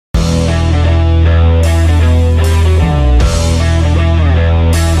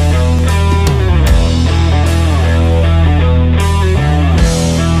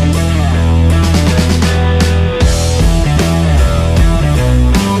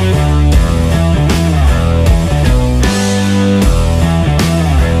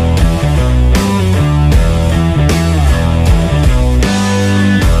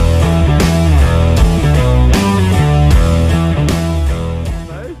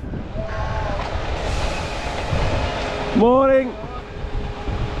Morning.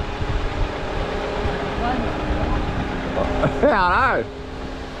 I know.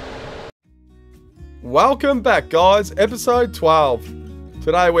 Welcome back, guys. Episode 12.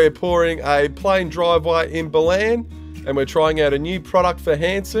 Today we're pouring a plain driveway in Ballan and we're trying out a new product for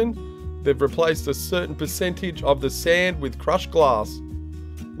Hanson. They've replaced a certain percentage of the sand with crushed glass.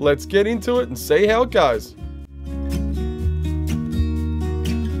 Let's get into it and see how it goes.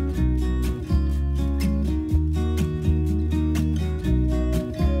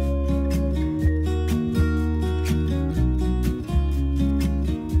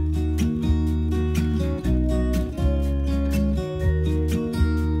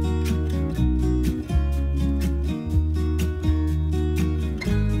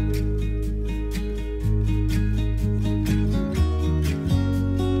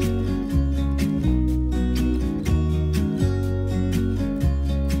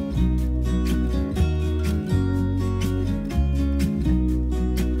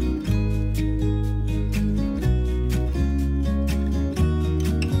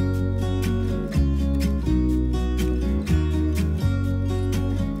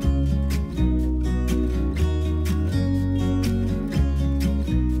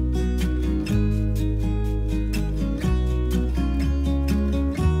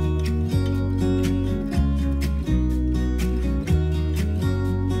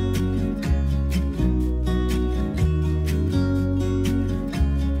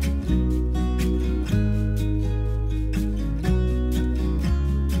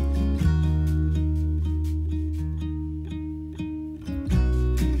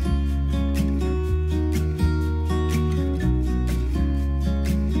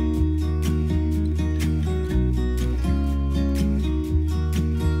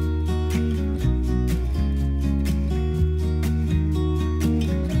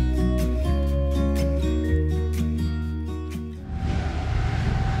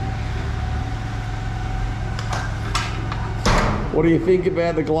 What do you think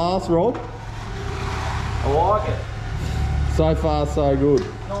about the glass, Rob? I like it. So far, so good.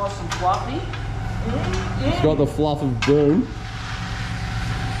 Nice and fluffy. It's got the fluff of doom.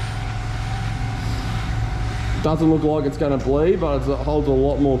 Doesn't look like it's going to bleed, but it holds a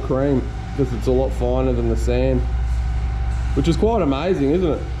lot more cream because it's a lot finer than the sand. Which is quite amazing,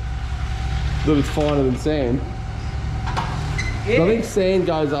 isn't it? That it's finer than sand. Yeah. So I think sand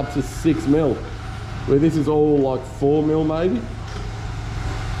goes up to 6 mil, where this is all like 4 mil maybe.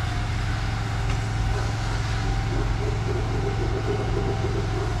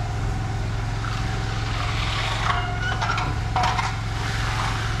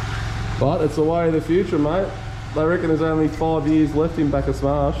 But it's the way of the future, mate. They reckon there's only 5 years left in Back of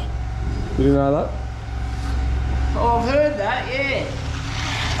Smash. Did you know that? Oh, I've heard that, yeah.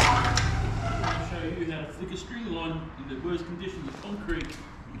 I'll show you how to flick a string line in the worst conditions of concrete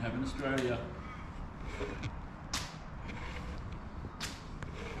you have in Australia.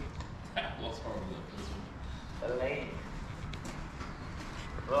 That was horrible, that first one. The lean.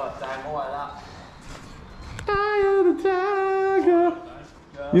 Right, don't wire up. Eye of the tiger.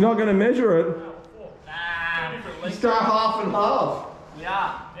 You're not going to measure it? Nah. Just go half and half.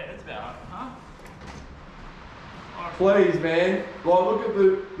 Yeah. Yeah, that's about half. Please, man. Like, look at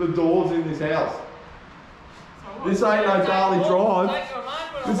the doors in this house. This ain't no Darley Drive.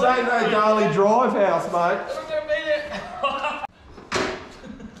 This ain't no Darley Drive house, mate. I'm gonna beat it.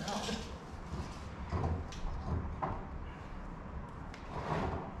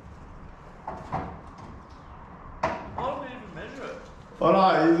 Why don't we even measure it? I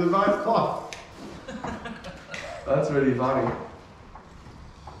know, he's a both cloth. That's really funny.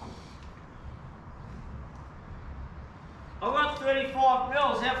 I've got 35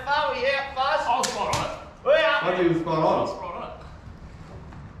 mils. How far are we out, Fuzz? I was spot on it. We I are. think it was spot I was on. spot on it.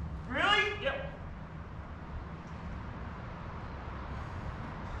 Really? Yep.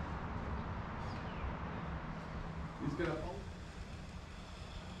 He's gonna.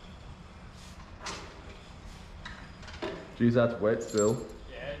 Geez, that's wet still.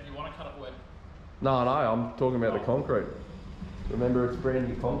 Yeah, you want to cut it wet. No, I'm talking about the concrete. Remember, it's brand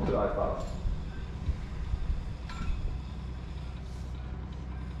new concrete, I thought.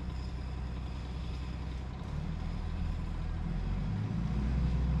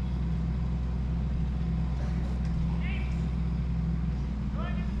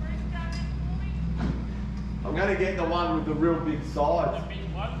 I'm going to get the one with the real big sides. The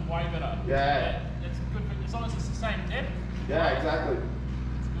big one, way better. Yeah. It's good for, as long as it's the same depth. Yeah, exactly.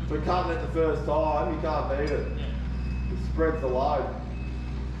 So cutting it the first time, you can't beat it. Yeah. It spreads the load.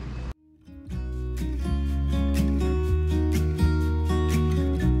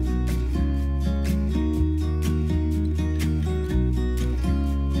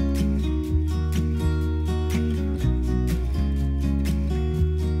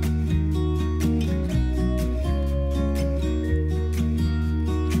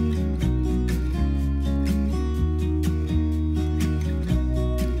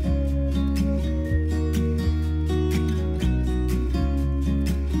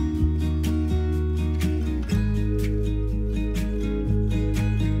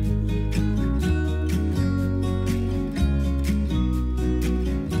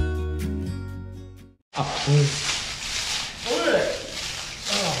 Look at it.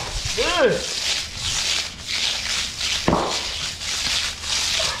 Oh, dude.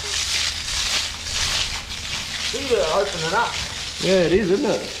 You gotta open it up. Yeah, it is, isn't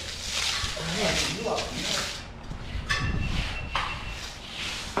it?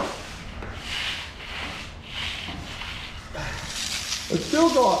 It's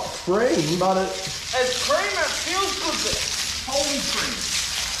still got cream, but It's cream, it feels good, but holy cream.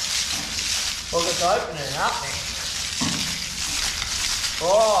 Well, let's open it up then.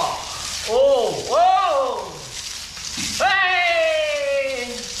 Oh, oh, whoa!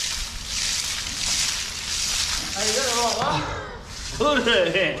 Hey! Hey, you got the right one? Look at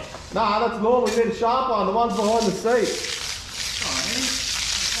it. nah, that's normal. You need a sharp one. The one's behind the seat.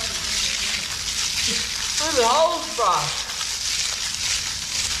 Look at the holes, bro.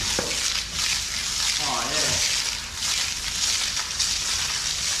 Oh, yeah.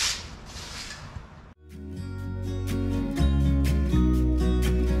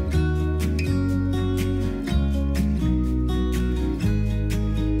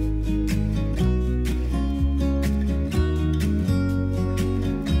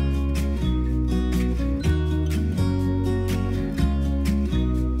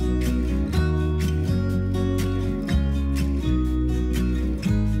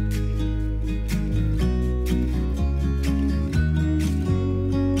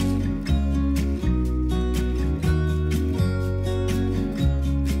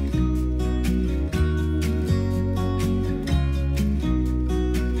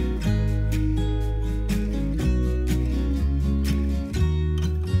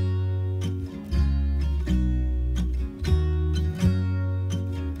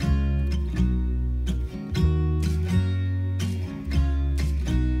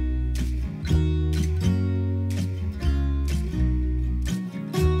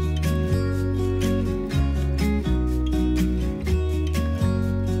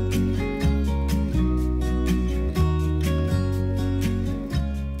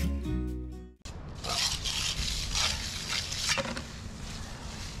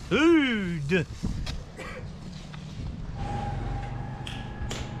 Food.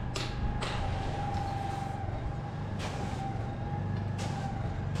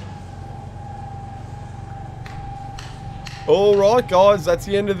 All right, guys, that's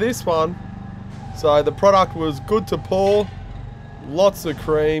the end of this one. So the product was good to pour, lots of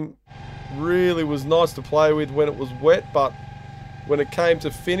cream, really was nice to play with when it was wet, but when it came to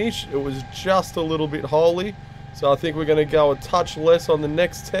finish, it was just a little bit holy. So I think we're going to go a touch less on the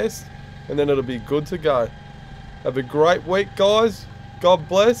next test, and then it'll be good to go. Have a great week, guys. God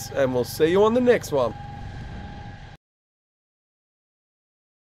bless, and we'll see you on the next one.